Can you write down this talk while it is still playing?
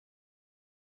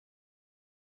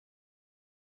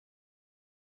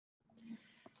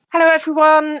Hello,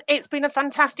 everyone. It's been a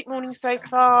fantastic morning so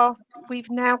far. We've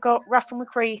now got Russell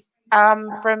McCreath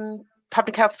from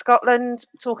Public Health Scotland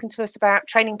talking to us about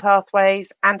training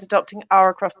pathways and adopting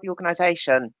R across the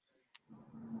organisation. Hey,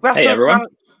 Russell, everyone.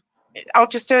 I'll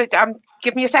just do it.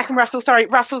 Give me a second, Russell. Sorry,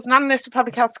 Russell's an analyst for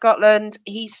Public Health Scotland.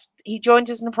 He joined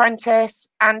as an apprentice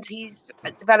and he's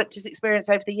developed his experience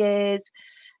over the years,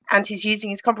 and he's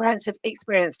using his comprehensive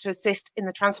experience to assist in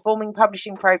the transforming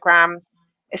publishing programme,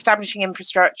 establishing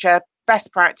infrastructure,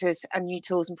 best practice, and new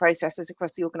tools and processes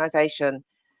across the organisation.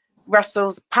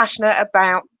 Russell's passionate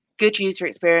about good user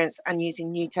experience and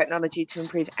using new technology to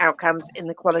improve outcomes in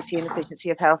the quality and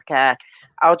efficiency of healthcare.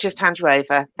 I'll just hand you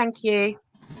over. Thank you.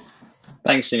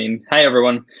 Thanks, Janine. Hi,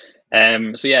 everyone.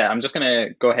 So yeah, I'm just going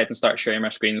to go ahead and start sharing my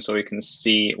screen so we can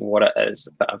see what it is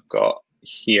that I've got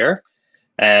here.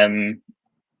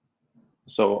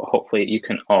 So hopefully you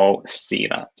can all see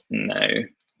that now.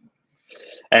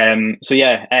 So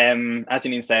yeah, as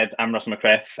Janine said, I'm Russell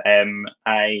McCreath.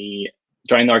 I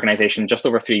joined the organisation just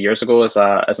over 3 years ago as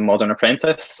a modern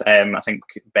apprentice. I think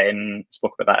Ben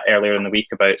spoke about that earlier in the week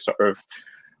about sort of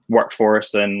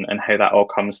workforce and how that all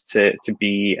comes to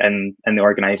be in the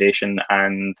organisation,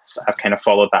 and I've kind of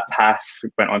followed that path,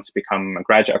 went on to become a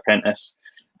graduate apprentice,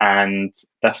 and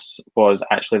this was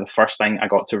actually the first thing I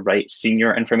got to write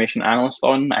senior information analyst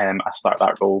on. I start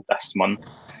that role this month.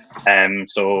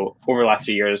 So over the last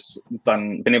 3 years,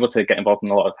 been able to get involved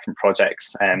in a lot of different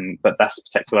projects, but this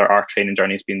particular R training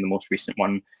journey has been the most recent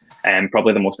one, and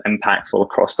probably the most impactful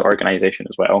across the organisation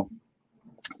as well.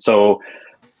 So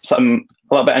a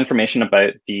little bit of information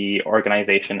about the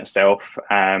organisation itself,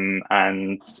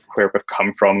 and where we've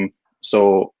come from.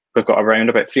 So we've got around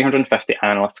about 350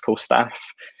 analytical staff.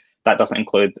 That doesn't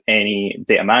include any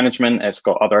data management. It's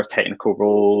got other technical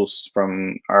roles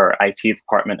from our IT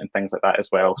department and things like that as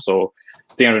well. So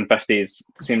 350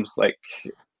 seems like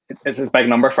it's a big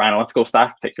number for analytical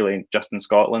staff, particularly just in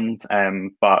Scotland,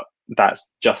 but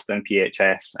that's just in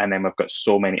PHS. And then we've got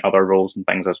so many other roles and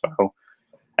things as well.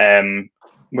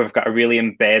 We've got a really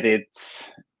embedded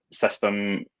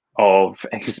system of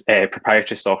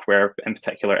proprietary software, in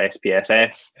particular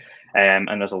SPSS, and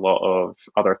there's a lot of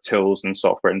other tools and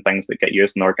software and things that get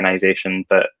used in the organisation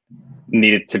that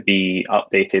needed to be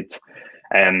updated.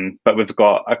 But we've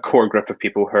got a core group of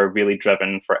people who are really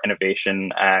driven for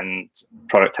innovation and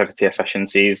productivity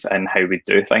efficiencies and how we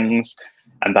do things,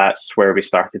 and that's where we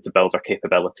started to build our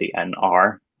capability in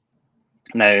R.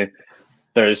 Now,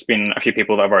 there's been a few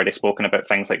people that have already spoken about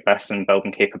things like this and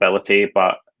building capability,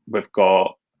 but we've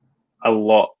had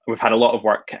a lot of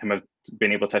work, and we've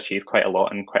been able to achieve quite a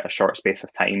lot in quite a short space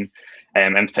of time,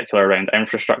 in particular around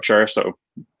infrastructure, so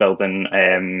building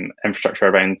infrastructure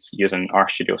around using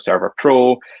RStudio Server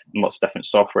Pro and lots of different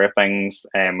software things.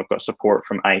 We've got support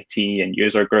from IT and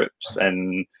user groups,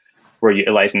 and we're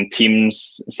utilising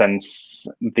Teams since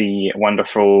the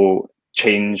wonderful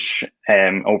change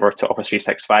over to Office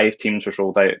 365. Teams was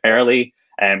rolled out early,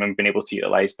 and been able to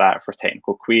utilize that for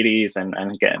technical queries and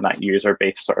getting that user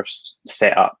base sort of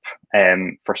set up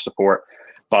for support.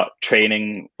 But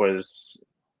training was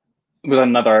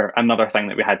another thing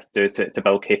that we had to do to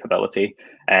build capability,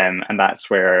 and that's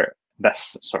where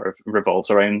this sort of revolves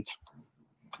around.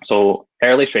 So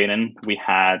early training, we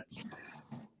had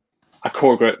a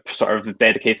core group, sort of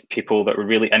dedicated people that were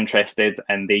really interested,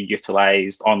 and they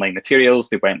utilized online materials.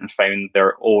 They went and found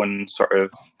their own sort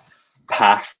of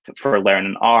path for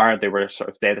learning R. They were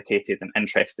sort of dedicated and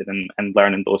interested in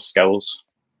learning those skills.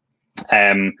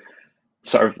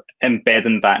 Sort of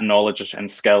embedding that knowledge and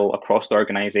skill across the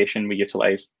organization, we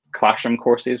utilized classroom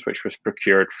courses, which was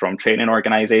procured from training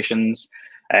organizations.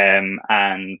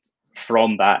 And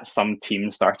from that, some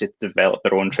teams started to develop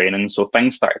their own training. So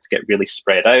things started to get really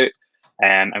spread out,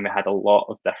 and we had a lot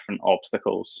of different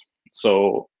obstacles.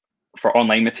 So for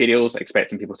online materials,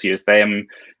 expecting people to use them,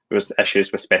 there was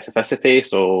issues with specificity.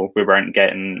 So we weren't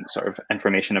getting sort of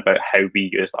information about how we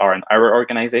used R in our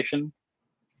organization.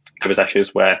 There was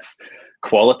issues with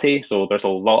quality. So there's a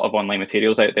lot of online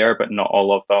materials out there, but not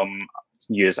all of them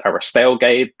use our style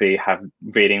guide. They have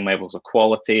varying levels of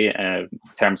quality in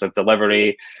terms of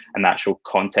delivery and the actual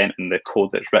content and the code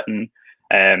that's written.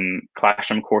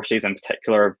 Classroom courses in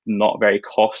particular are not very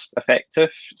cost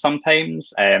effective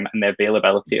sometimes, and the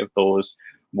availability of those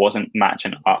wasn't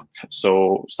matching up.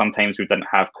 So sometimes we didn't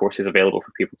have courses available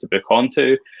for people to book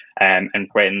onto, and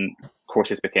when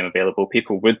courses became available,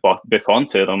 people would book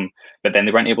onto them, but then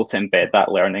they weren't able to embed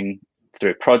that learning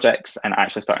through projects and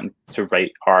actually starting to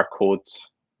write R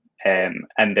codes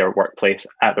in their workplace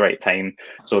at the right time.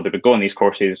 So they would go on these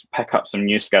courses, pick up some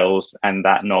new skills, and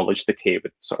that knowledge decay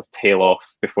would sort of tail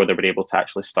off before they were able to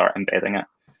actually start embedding it.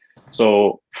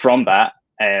 So from that,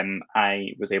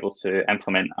 I was able to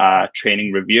implement a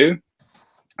training review.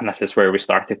 And this is where we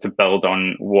started to build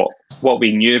on what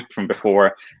we knew from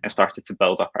before and started to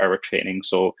build up our training.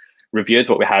 So reviewed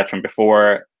what we had from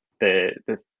before, the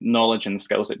knowledge and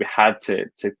skills that we had to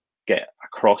get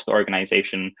across the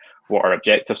organization, what our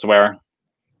objectives were,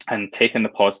 and taking the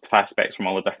positive aspects from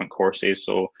all the different courses.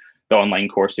 So the online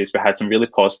courses, we had some really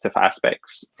positive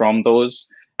aspects from those,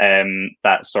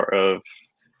 that sort of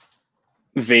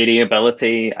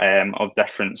variability of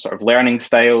different sort of learning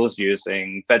styles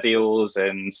using videos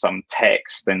and some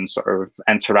text and sort of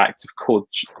interactive code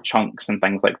chunks and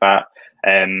things like that,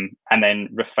 and then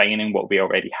refining what we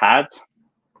already had,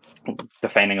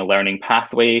 defining a learning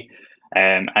pathway,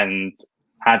 and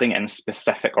adding in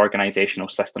specific organizational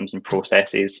systems and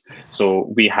processes.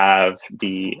 So we have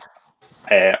the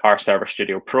R Server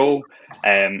Studio Pro.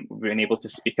 We've been able to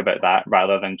speak about that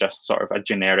rather than just sort of a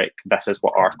generic, this is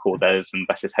what R code is and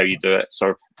this is how you do it,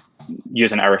 sort of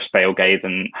using our style guide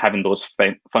and having those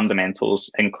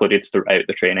fundamentals included throughout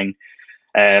the training.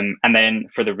 And then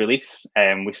for the release,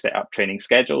 we set up training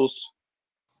schedules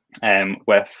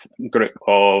with a group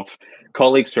of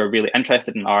colleagues who are really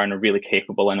interested in R and are really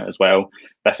capable in it as well.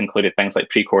 This included things like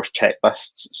pre-course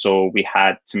checklists. So we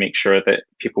had to make sure that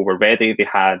people were ready, they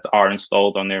had R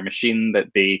installed on their machine, that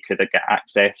they could get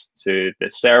access to the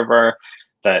server,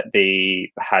 that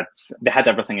they had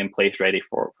everything in place ready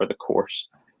for the course.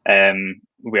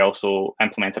 We also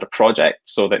implemented a project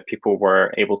so that people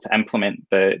were able to implement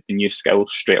the new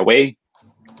skills straight away.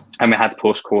 And we had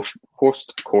post-course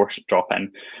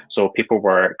drop-in. So people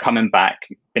were coming back,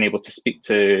 being able to speak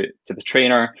to the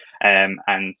trainer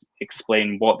and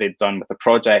explain what they'd done with the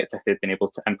project, if they'd been able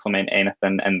to implement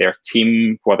anything in their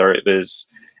team, whether it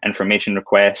was information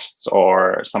requests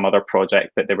or some other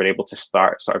project that they were able to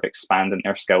start sort of expanding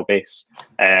their skill base,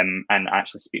 and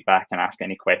actually speak back and ask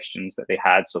any questions that they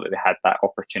had, so that they had that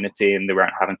opportunity and they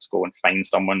weren't having to go and find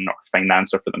someone or find the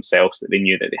answer for themselves, that they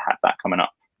knew that they had that coming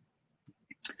up.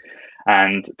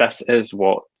 And this is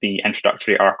what the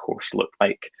introductory R course looked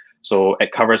like. So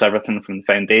it covers everything from the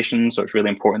foundation. So it's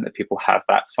really important that people have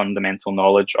that fundamental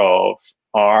knowledge of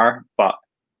R, but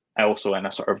also in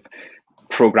a sort of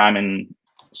programming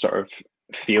sort of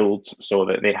field, so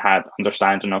that they had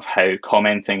understanding of how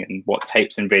commenting and what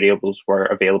types and variables were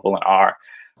available in R,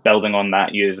 building on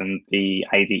that using the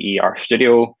IDE R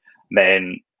Studio,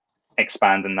 then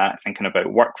expanding that, thinking about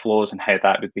workflows and how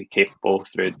that would be capable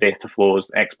through data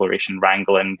flows, exploration,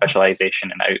 wrangling,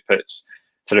 visualization and outputs,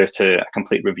 through to a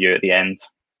complete review at the end.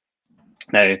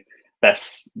 Now,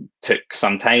 this took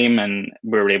some time and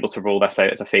we were able to roll this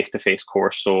out as a face-to-face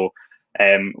course. So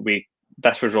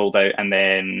this was rolled out and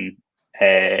then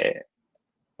so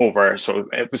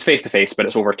it was face-to-face, but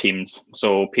it's over Teams.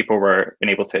 So people were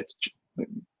being able to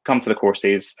come to the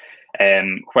courses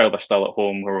while they're still at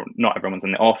home, where not everyone's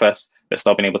in the office, but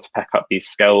still being able to pick up these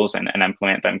skills and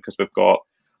implement them, because we've got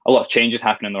a lot of changes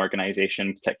happening in the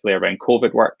organization, particularly around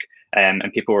COVID work, and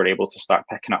people were able to start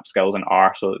picking up skills in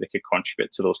R so that they could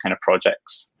contribute to those kind of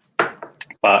projects.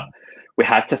 But we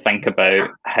had to think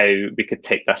about how we could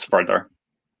take this further.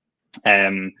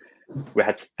 We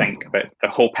had to think about the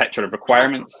whole picture of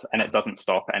requirements, and it doesn't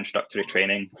stop at introductory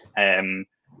training.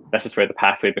 This is where the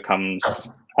pathway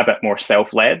becomes a bit more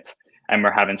self-led, and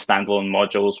we're having standalone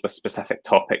modules with specific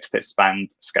topics that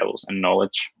expand skills and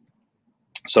knowledge.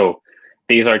 So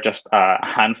these are just a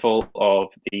handful of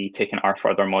the Taking R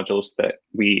Further modules that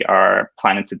we are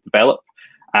planning to develop.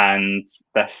 And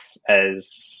this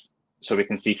is, so we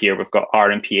can see here, we've got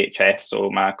R and PHS. So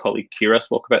my colleague Kira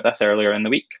spoke about this earlier in the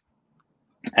week.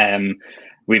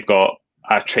 We've got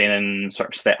a training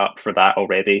sort of set up for that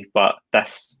already, but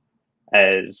this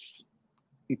is,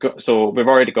 so we've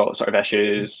already got sort of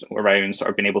issues around sort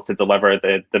of being able to deliver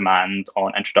the demand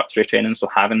on introductory training. So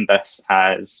having this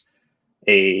as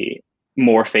a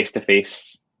more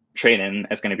face-to-face training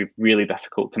is going to be really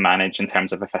difficult to manage in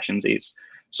terms of efficiencies.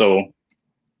 So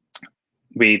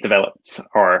we developed,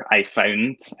 or I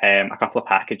found a couple of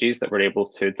packages that were able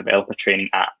to develop a training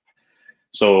app.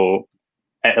 So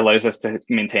it allows us to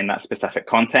maintain that specific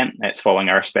content. It's following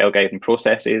our style guide and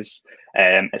processes.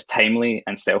 It's timely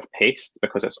and self-paced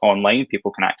because it's online.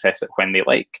 People can access it when they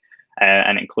like,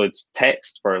 and it includes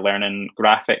text for learning,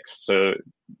 graphics. So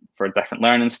for different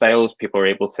learning styles, people are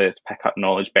able to pick up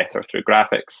knowledge better through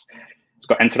graphics. It's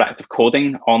got interactive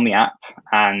coding on the app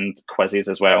and quizzes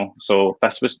as well. So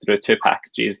this was through two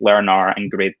packages, Learn R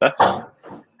and Grade This.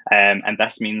 And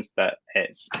this means that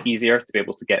it's easier to be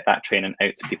able to get that training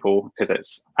out to people because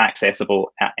it's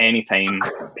accessible at any time.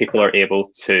 People are able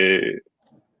to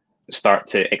start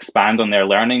to expand on their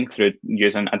learning through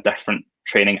using a different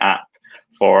training app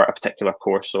for a particular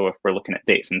course. So if we're looking at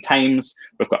dates and times,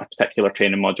 we've got a particular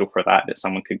training module for that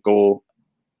someone could go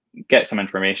get some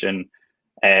information,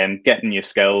 get new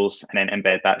skills, and then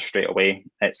embed that straight away.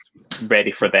 It's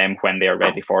ready for them when they are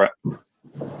ready for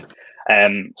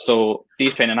it. So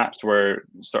these training apps were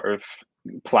sort of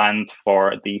planned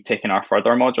for the Taking R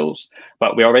Further modules,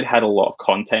 but we already had a lot of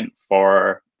content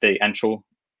for the intro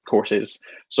courses.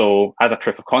 So as a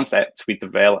proof of concept, we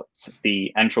developed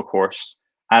the intro course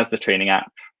as the training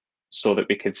app so that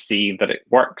we could see that it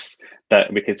works,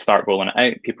 that we could start rolling it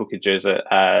out. People could use it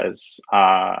as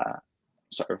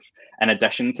sort of in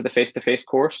addition to the face-to-face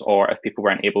course, or if people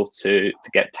weren't able to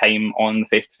get time on the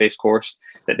face-to-face course,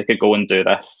 that they could go and do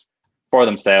this for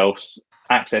themselves,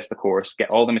 access the course, get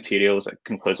all the materials. It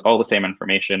includes all the same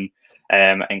information.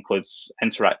 It includes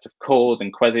interactive code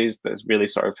and quizzes that's really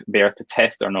sort of there to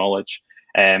test their knowledge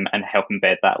and help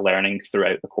embed that learning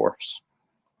throughout the course.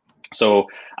 So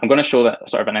I'm going to show that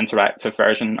sort of an interactive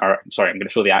version, or sorry, I'm going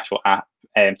to show the actual app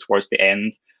towards the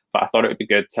end, but I thought it would be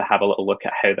good to have a little look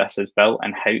at how this is built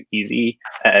and how easy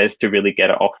it is to really get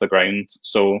it off the ground.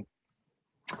 So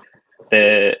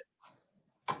the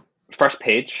first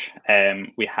page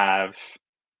we have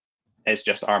is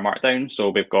just our Markdown. So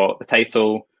we've got the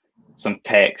title, some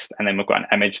text, and then we've got an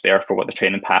image there for what the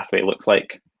training pathway looks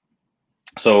like.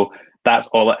 So that's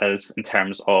all it is in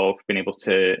terms of being able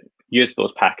to use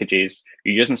those packages.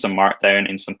 You're using some Markdown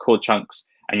and some code chunks,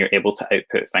 and you're able to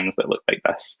output things that look like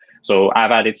this. So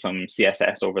I've added some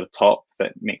CSS over the top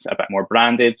that makes it a bit more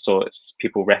branded, so it's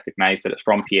people recognize that it's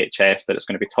from PHS, that it's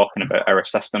going to be talking about our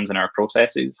systems and our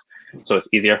processes. So it's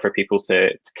easier for people to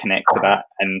connect to that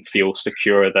and feel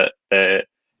secure that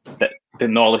the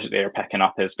knowledge that they're picking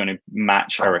up is going to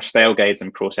match our style guides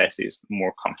and processes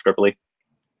more comfortably.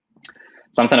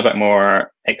 Something a bit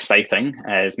more exciting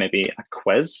is maybe a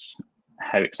quiz.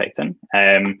 How exciting.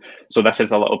 So this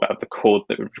is a little bit of the code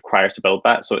that we require to build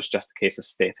that. So it's just a case of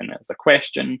stating it as a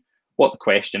question, what the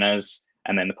question is,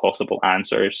 and then the possible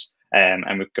answers. And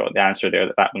we've got the answer there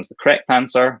that one's the correct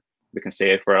answer. We can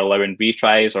say if we're allowing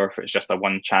retries or if it's just a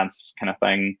one chance kind of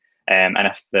thing. And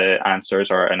if the answers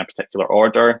are in a particular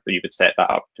order, then you would set that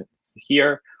up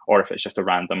here, or if it's just a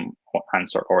random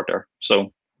answer order.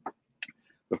 So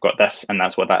we've got this, and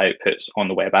that's what that outputs on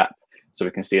the web app. So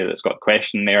we can see that it's got a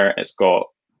question there, it's got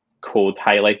code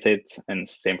highlighted, and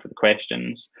same for the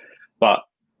questions. But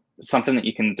something that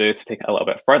you can do to take it a little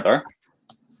bit further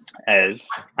is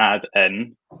add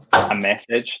in a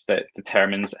message that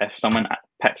determines if someone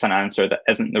picks an answer that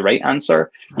isn't the right answer,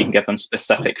 you can give them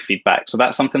specific feedback. So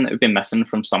that's something that would be missing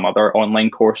from some other online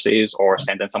courses, or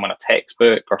sending someone a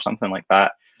textbook or something like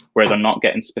that, where they're not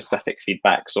getting specific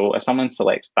feedback. So if someone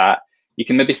selects that, you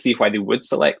can maybe see why they would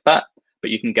select that, but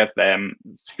you can give them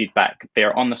feedback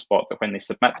there on the spot that when they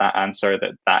submit that answer,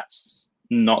 that that's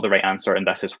not the right answer and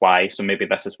this is why. So maybe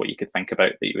this is what you could think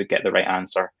about, that you would get the right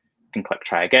answer. You can click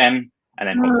try again, and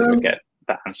then hopefully you'll get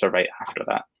the answer right after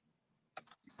that.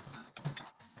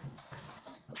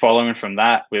 Following from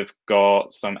that, we've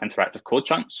got some interactive code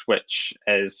chunks, which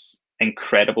is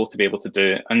incredible to be able to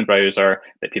do in the browser,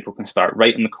 that people can start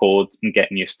writing the code and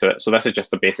getting used to it. So this is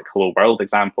just a basic hello world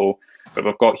example, but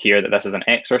we've got here that this is an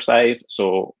exercise,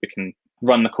 so we can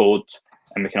run the code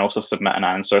and we can also submit an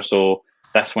answer. So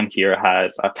this one here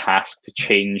has a task to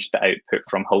change the output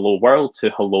from hello world to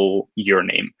hello your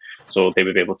name. So they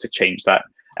would be able to change that.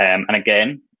 And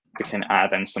again, we can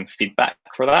add in some feedback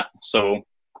for that. So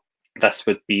this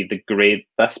would be the grade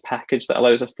this package that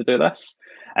allows us to do this.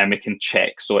 And we can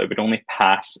check, so it would only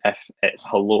pass if it's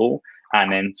hello and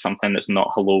then something that's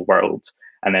not hello world.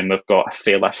 And then we've got a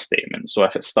fail if statement. So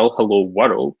if it's still hello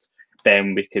world,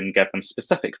 then we can give them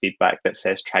specific feedback that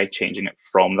says try changing it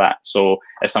from that. So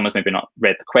if someone's maybe not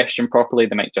read the question properly,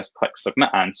 they might just click submit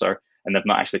answer and they've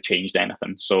not actually changed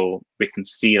anything. So we can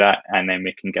see that, and then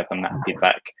we can give them that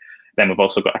feedback. Then we've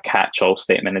also got a catch-all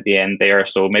statement at the end there.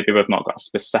 So maybe we've not got a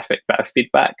specific bit of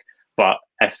feedback, but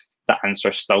if the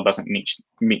answer still doesn't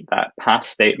meet that pass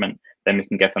statement, then we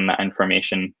can give them that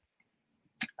information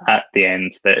at the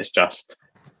end that is just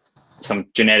some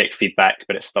generic feedback,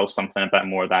 but it's still something a bit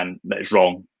more than that is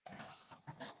wrong.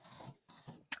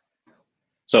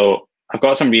 So I've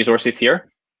got some resources here.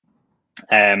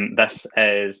 This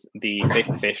is the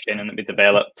face-to-face training that we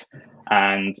developed,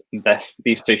 and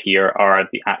these two here are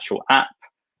the actual app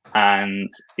and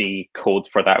the code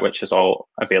for that, which is all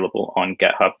available on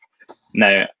GitHub.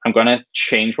 Now, I'm going to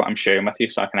change what I'm sharing with you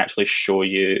so I can actually show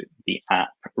you the app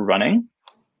running.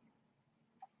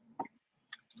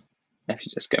 If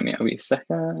you just give me a wee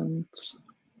second.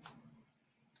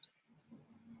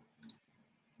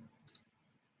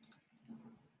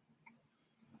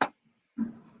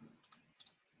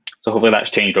 So hopefully that's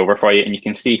changed over for you. And you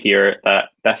can see here that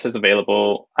this is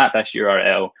available at this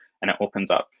URL, and it opens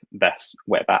up this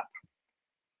web app.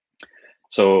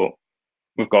 So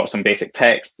we've got some basic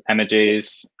text,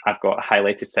 images. I've got a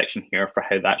highlighted section here for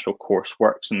how the actual course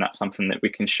works, and that's something that we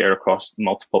can share across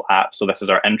multiple apps. So this is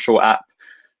our intro app,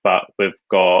 but we've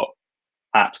got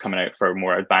apps coming out for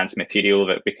more advanced material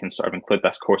that we can sort of include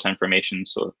this course information,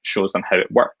 so it shows them how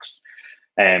it works.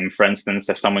 For instance,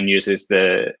 if someone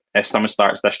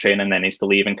starts this training and then needs to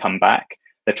leave and come back,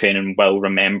 the training will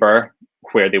remember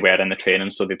where they were in the training,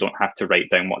 so they don't have to write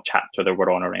down what chapter they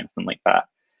were on or anything like that.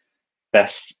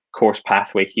 This course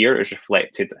pathway here is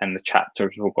reflected in the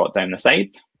chapters we've got down the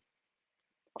side.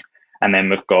 And then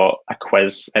we've got a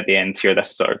quiz at the end here.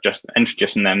 This is sort of just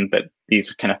introducing them that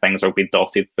these kind of things will be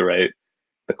dotted throughout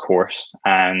the course.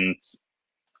 And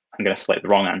I'm going to select the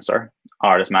wrong answer.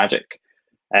 R is magic.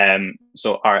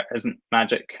 So R isn't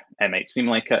magic. It might seem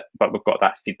like it, but we've got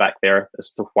that feedback there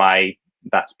as to why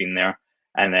that's been there.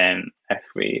 And then if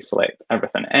we select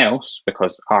everything else,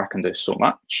 because R can do so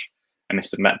much, and we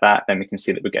submit that, then we can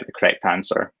see that we get the correct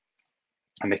answer,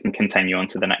 and we can continue on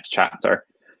to the next chapter.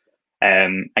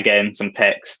 Again, some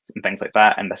text and things like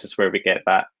that, and this is where we get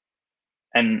that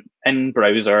in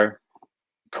browser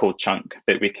code chunk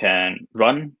that we can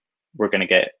run. We're going to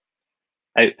get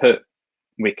output.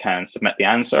 We can submit the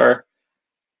answer,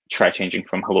 try changing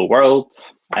from hello world,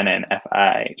 and then if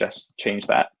I just change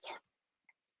that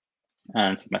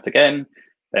and submit again,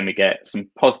 then we get some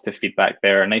positive feedback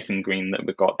there, nice and green, that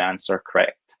we've got the answer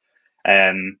correct.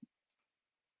 And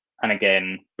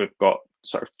again, we've got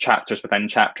sort of chapters within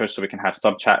chapters, so we can have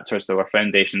sub-chapters. So our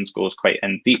foundations goes quite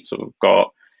in deep. So we've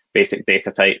got basic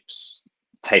data types,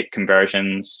 type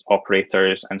conversions,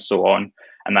 operators, and so on.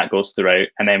 And that goes throughout.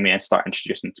 And then we start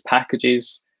introducing to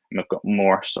packages, and we've got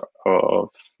more sort of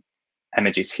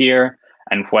images here.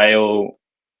 And while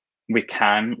we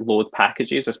can load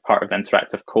packages as part of the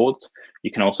interactive code,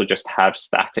 you can also just have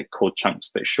static code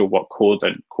chunks that show what code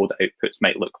and code outputs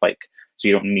might look like. So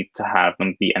you don't need to have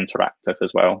them be interactive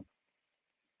as well.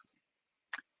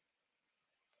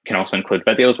 You can also include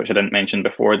videos, which I didn't mention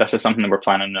before. This is something that we're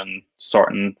planning on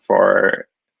sorting for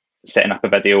setting up a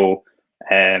video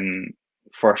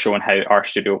for showing how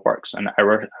RStudio works and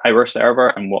our server,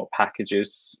 and what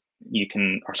packages you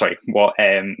can, or sorry, what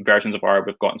versions of R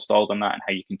we've got installed on that and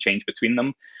how you can change between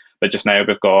them. But just now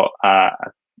we've got a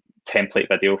template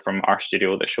video from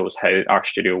RStudio that shows how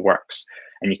RStudio works,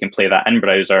 and you can play that in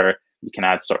browser. You can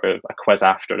add sort of a quiz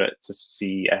after it to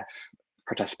see if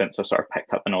participants have sort of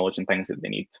picked up the knowledge and things that they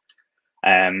need.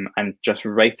 And just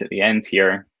right at the end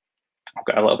here, I've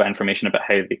got a little bit of information about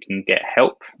how they can get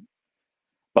help,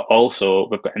 but also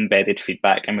we've got embedded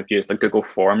feedback, and we've used the Google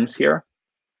Forms here,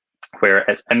 where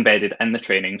it's embedded in the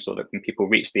training so that when people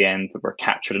reach the end, we're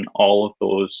capturing all of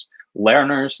those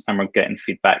learners and we're getting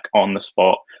feedback on the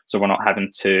spot. So we're not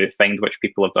having to find which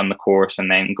people have done the course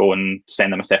and then go and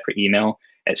send them a separate email.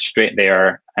 It's straight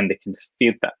there, and they can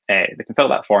feed that. They can fill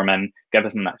that form in, give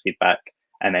us that feedback,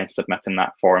 and then submit in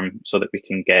that form so that we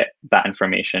can get that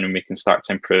information and we can start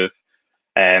to improve.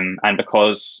 And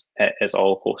because it is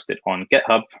all hosted on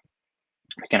GitHub,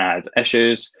 we can add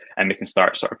issues and we can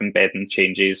start sort of embedding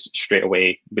changes straight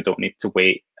away. We don't need to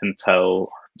wait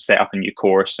until set up a new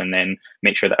course and then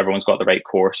make sure that everyone's got the right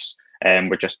course.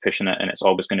 We're just pushing it, and it's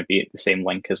always going to be the same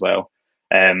link as well.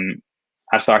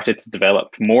 I've started to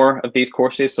develop more of these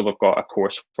courses. So we've got a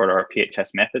course for our PHS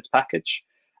methods package,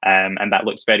 and that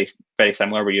looks very, very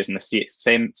similar. We're using the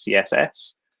same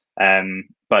CSS,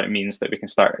 but it means that we can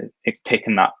start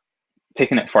taking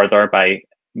it further by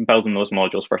building those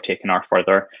modules for taking R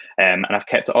further. And I've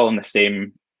kept it all in the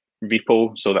same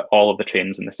repo so that all of the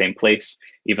training's in the same place,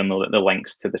 even though that the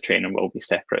links to the training will be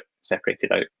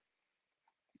separated out.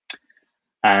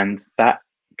 And that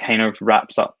kind of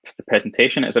wraps up the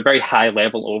presentation. It's a very high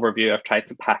level overview. I've tried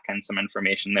to pack in some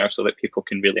information there so that people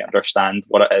can really understand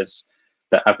what it is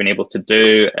that I've been able to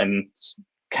do in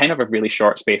kind of a really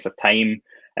short space of time,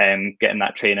 getting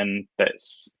that training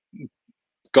that's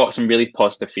got some really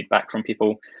positive feedback from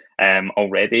people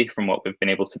already from what we've been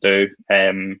able to do.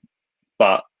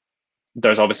 But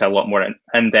there's obviously a lot more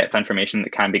in-depth information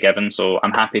that can be given. So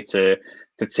I'm happy to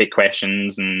take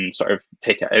questions and sort of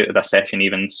take it out of this session,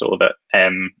 even so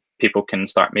that people can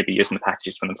start maybe using the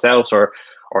packages for themselves or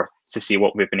to see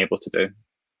what we've been able to do.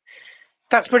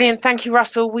 That's brilliant. Thank you,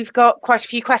 Russell. We've got quite a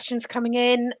few questions coming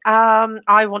in.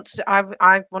 I want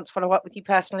to follow up with you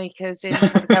personally, because in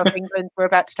England we're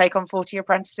about to take on 40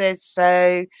 apprentices.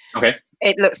 So okay,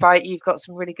 it looks like you've got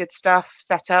some really good stuff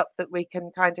set up that we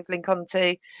can kind of link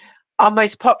onto. Our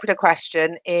most popular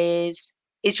question is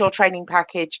your training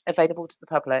package available to the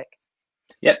public?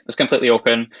 Yep, it's completely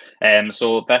open.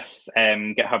 So this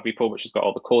GitHub repo, which has got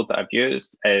all the code that I've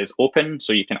used, is open,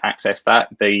 so you can access that.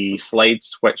 The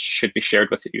slides, which should be shared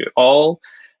with you all,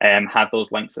 have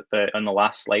those links on the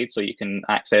last slide, so you can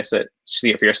access it,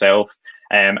 see it for yourself,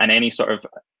 and any sort of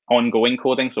ongoing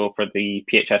coding. So for the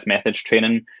PHS methods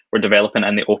training, we're developing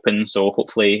in the open, so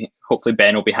hopefully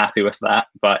Ben will be happy with that.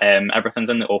 But everything's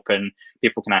in the open,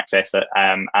 people can access it,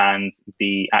 and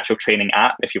the actual training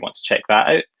app, if you want to check that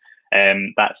out,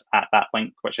 that's at that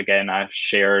link, which again I've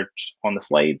shared on the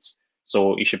slides.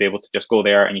 So you should be able to just go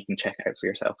there and you can check it out for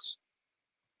yourselves.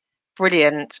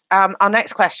 Brilliant. Our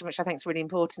next question, which I think is really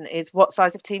important, is what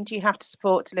size of team do you have to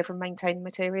support, deliver and maintain the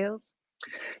materials?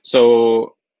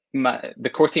 So the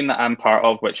core team that I'm part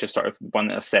of, which is sort of the one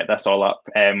that has set this all up,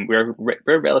 we're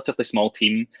a relatively small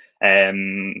team,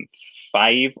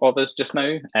 5 of us just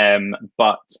now.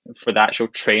 But for the actual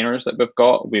trainers that we've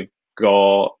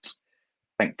got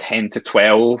I think 10 to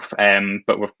 12,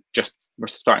 but we're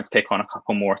starting to take on a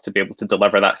couple more to be able to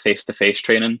deliver that face-to-face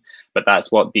training. But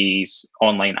that's what these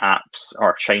online apps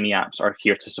or Shiny apps are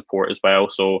here to support as well.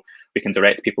 So we can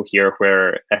direct people here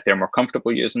where if they're more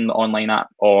comfortable using the online app,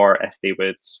 or if they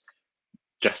would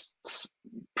just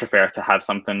prefer to have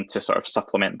something to sort of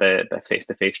supplement the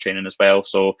face-to-face training as well.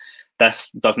 So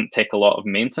this doesn't take a lot of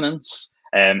maintenance.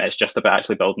 It's just about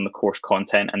actually building the course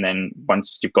content, and then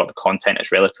once you've got the content,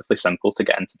 it's relatively simple to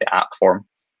get into the app form.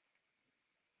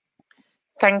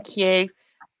 Thank you.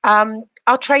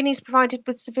 Are trainees provided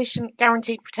with sufficient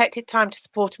guaranteed protected time to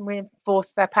support and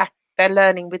reinforce their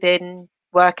learning within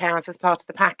work hours as part of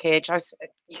the package?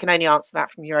 You can only answer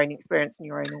that from your own experience in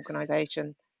your own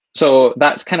organisation. So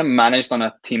that's kind of managed on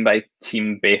a team by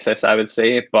team basis, I would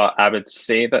say, but I would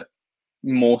say that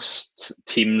most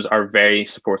teams are very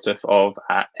supportive of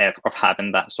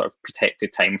having that sort of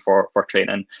protected time for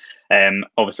training.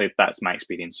 Obviously, that's my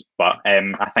experience, but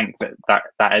I think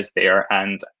that is there.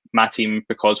 And my team,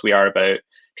 because we are about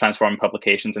transforming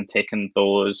publications and taking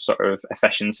those sort of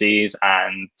efficiencies,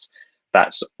 and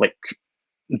that's like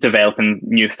developing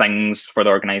new things for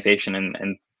the organization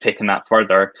and taking that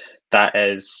further, that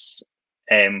is,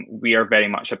 we are very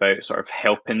much about sort of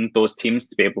helping those teams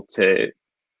to be able to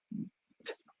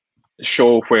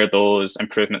show where those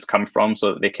improvements come from,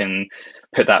 so that they can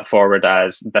put that forward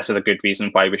as this is a good reason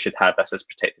why we should have this as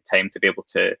protected time to be able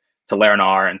to learn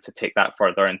R and to take that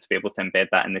further and to be able to embed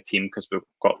that in the team, because we've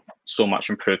got so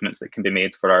much improvements that can be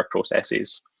made for our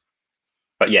processes.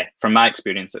 But yeah, from my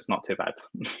experience, it's not too bad.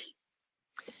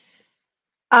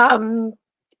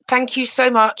 Thank you so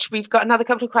much. We've got another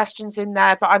couple of questions in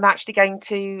there, but I'm actually going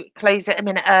to close it a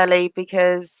minute early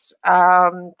because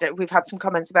we've had some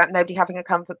comments about nobody having a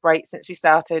comfort break since we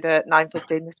started at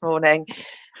 9:15 this morning,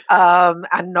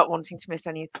 and not wanting to miss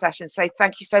any of the sessions. So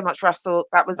thank you so much, Russell.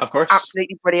 That was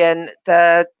absolutely brilliant.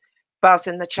 The buzz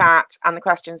in the chat and the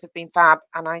questions have been fab.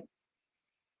 And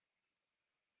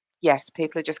yes,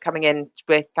 people are just coming in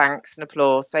with thanks and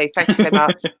applause. So thank you so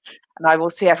much. And I will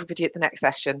see everybody at the next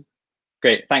session.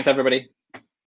 Great. Thanks, everybody.